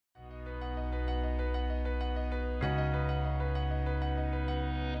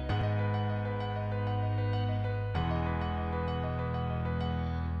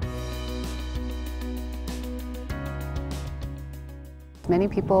many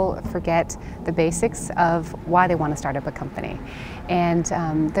people forget the basics of why they want to start up a company. And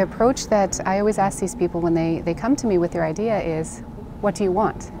the approach that I always ask these people when they come to me with their idea is, what do you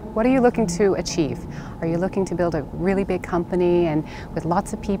want? What are you looking to achieve? Are you looking to build a really big company and with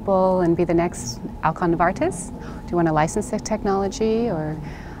lots of people and be the next Alcon Novartis? Do you want to license the technology, or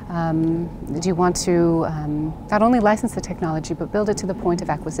do you want to not only license the technology but build it to the point of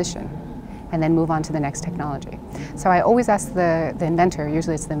acquisition and then move on to the next technology? So I always ask the inventor,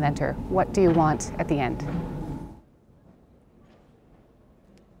 usually it's the inventor, what do you want at the end?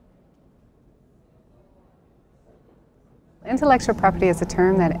 Intellectual property is a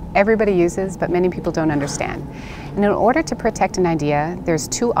term that everybody uses, but many people don't understand. And in order to protect an idea, there's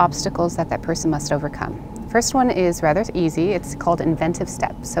two obstacles that that person must overcome. First one is rather easy. It's called inventive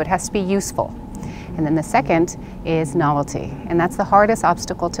step, so it has to be useful. And then the second is novelty, and that's the hardest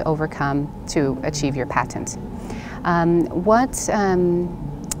obstacle to overcome to achieve your patent.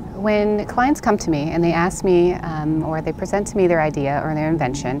 When clients come to me and they ask me or they present to me their idea or their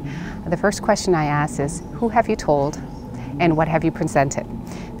invention, the first question I ask is, who have you told? And what have you presented?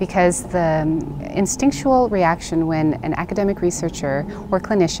 Because the instinctual reaction when an academic researcher or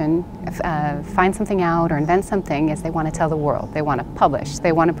clinician finds something out or invents something is they want to tell the world. They want to publish,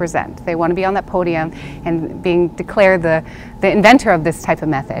 they want to present, they want to be on that podium and being declared the inventor of this type of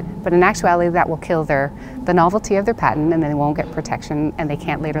method. But in actuality, that will kill the novelty of their patent, and then they won't get protection and they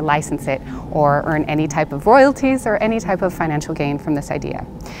can't later license it or earn any type of royalties or any type of financial gain from this idea.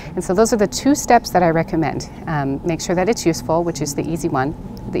 And so those are the two steps that I recommend. Make sure that it's useful, which is the easy one,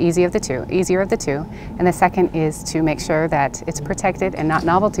 the easier of the two, and the second is to make sure that it's protected and not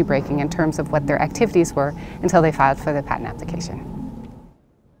novelty breaking in terms of what their activities were until they filed for the patent application.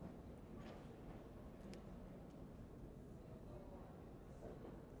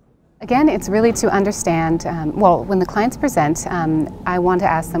 Again, it's really to understand, well, when the clients present, I want to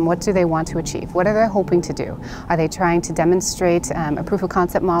ask them, what do they want to achieve? What are they hoping to do? Are they trying to demonstrate a proof of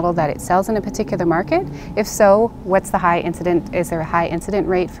concept model that it sells in a particular market? If so, what's the high incident? Is there a high incident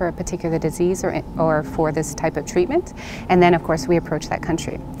rate for a particular disease or for this type of treatment? And then, of course, we approach that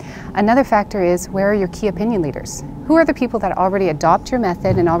country. Another factor is, where are your key opinion leaders? Who are the people that already adopt your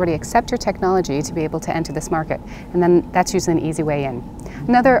method and already accept your technology to be able to enter this market? And then that's usually an easy way in.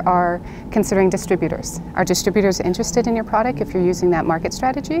 Another are considering distributors. Are distributors interested in your product if you're using that market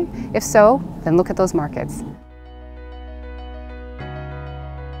strategy? If so, then look at those markets.